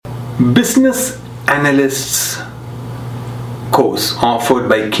Business Analysts course offered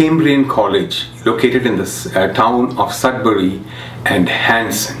by Cambrian College, located in the town of Sudbury and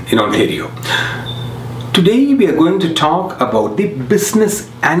Hanson in Ontario. Today we are going to talk about the Business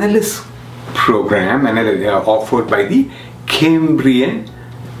Analyst program offered by the Cambrian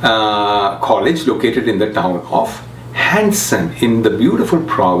College, located in the town of Hanson in the beautiful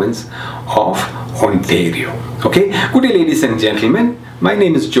province of Ontario. Okay, good day, ladies and gentlemen. My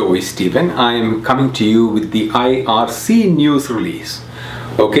name is Joey Stephen. I am coming to you with the IRC news release,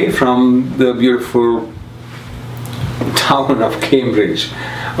 okay, from the beautiful town of Cambridge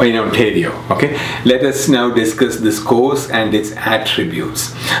in Ontario. Okay, let us now discuss this course and its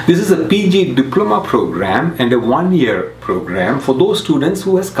attributes. This is a PG diploma program and a one-year program for those students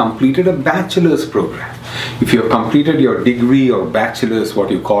who has completed a bachelor's program. If you have completed your degree or bachelor's,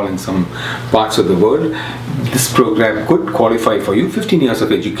 what you call in some parts of the world, this program could qualify for you. 15 years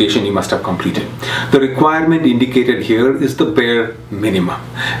of education you must have completed. The requirement indicated here is the bare minimum,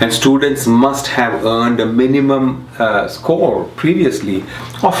 and students must have earned a minimum score previously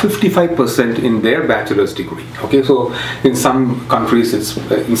of 55% in their bachelor's degree. Okay, so in some countries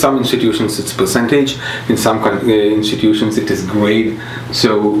in some institutions it's percentage, in some institutions it is grade,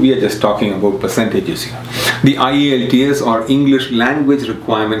 so we are just talking about percentages here. The IELTS or English language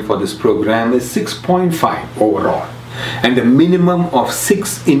requirement for this program is 6.5 overall, and a minimum of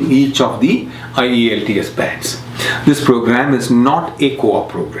 6 in each of the IELTS bands. This program is not a co-op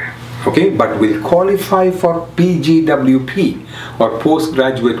program, okay, but will qualify for PGWP or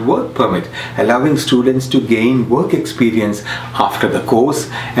postgraduate work permit, allowing students to gain work experience after the course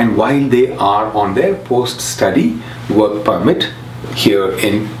and while they are on their post-study work permit here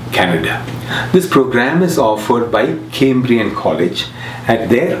in Canada. This program is offered by Cambrian College at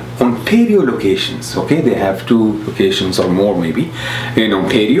their Ontario locations. Okay, they have 2 locations or more maybe in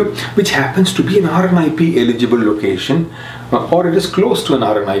Ontario, which happens to be an RNIP eligible location, or it is close to an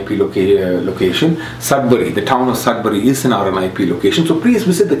RNIP location. Sudbury, the town of Sudbury is an RNIP location. So please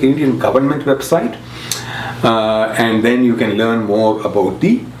visit the Canadian government website and then you can learn more about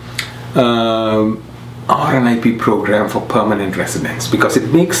the RNIP program for permanent residents, because it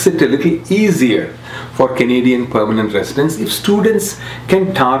makes it a little easier for Canadian permanent residents if students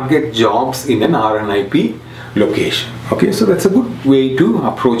can target jobs in an RNIP location. Okay, so that's a good way to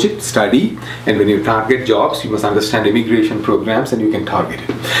approach it, study, and when you target jobs, you must understand immigration programs and you can target it.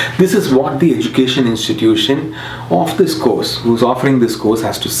 This is what the education institution of this course, who's offering this course,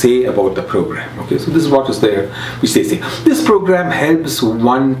 has to say about the program. Okay, so this is what is there, which they say. This program helps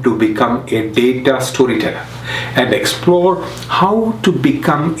one to become a data storyteller and explore how to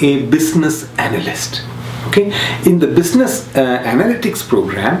become a business analyst. Okay, in the business analytics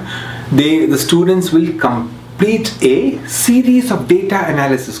program, the students will complete a series of data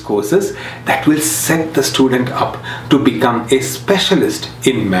analysis courses that will set the student up to become a specialist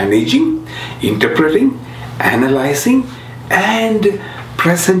in managing, interpreting, analyzing, and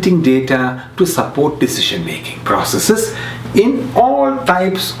presenting data to support decision-making processes in all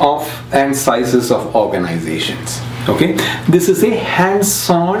types of and sizes of organizations. Okay, this is a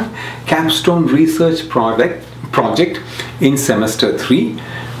hands-on capstone research project in semester 3.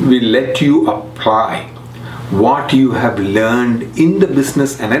 Will let you apply what you have learned in the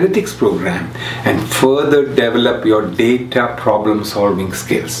business analytics program and further develop your data problem solving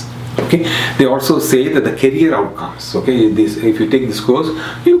skills. Okay, they also say that the career outcomes, okay, if you take this course,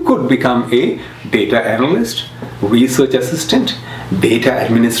 you could become a data analyst, research assistant, data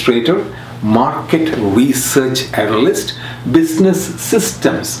administrator, market research analyst, business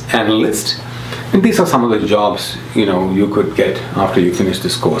systems analyst, and these are some of the jobs you could get after you finish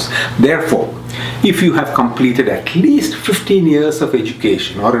this course. Therefore, if you have completed at least 15 years of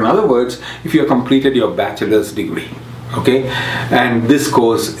education, or in other words, if you have completed your bachelor's degree, okay, and this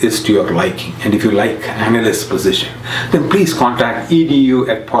course is to your liking, and if you like analyst position, then please contact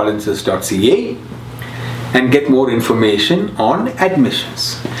edu@paulinsis.ca and get more information on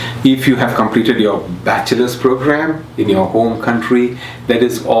admissions. If you have completed your bachelor's program in your home country, that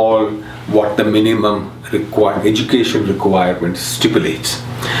is all what the minimum education requirement stipulates.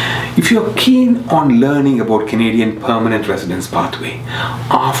 If you are keen on learning about Canadian permanent residence pathway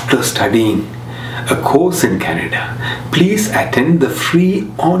after studying a course in Canada, please attend the free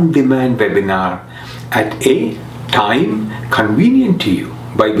on-demand webinar at a time convenient to you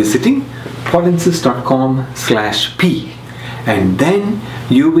by visiting paulinsis.com/p, and then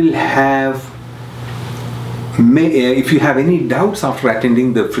you will have, if you have any doubts after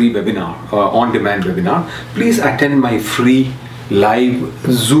attending the free webinar, on-demand webinar, please attend my free live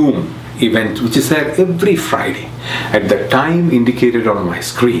Zoom event which is there every Friday at the time indicated on my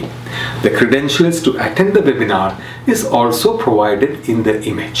screen. The credentials to attend the webinar is also provided in the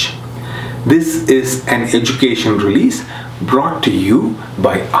image. This is an education release brought to you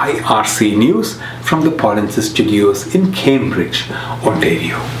by IRC News from the Polinsys Studios in Cambridge,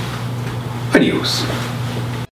 Ontario. Adios.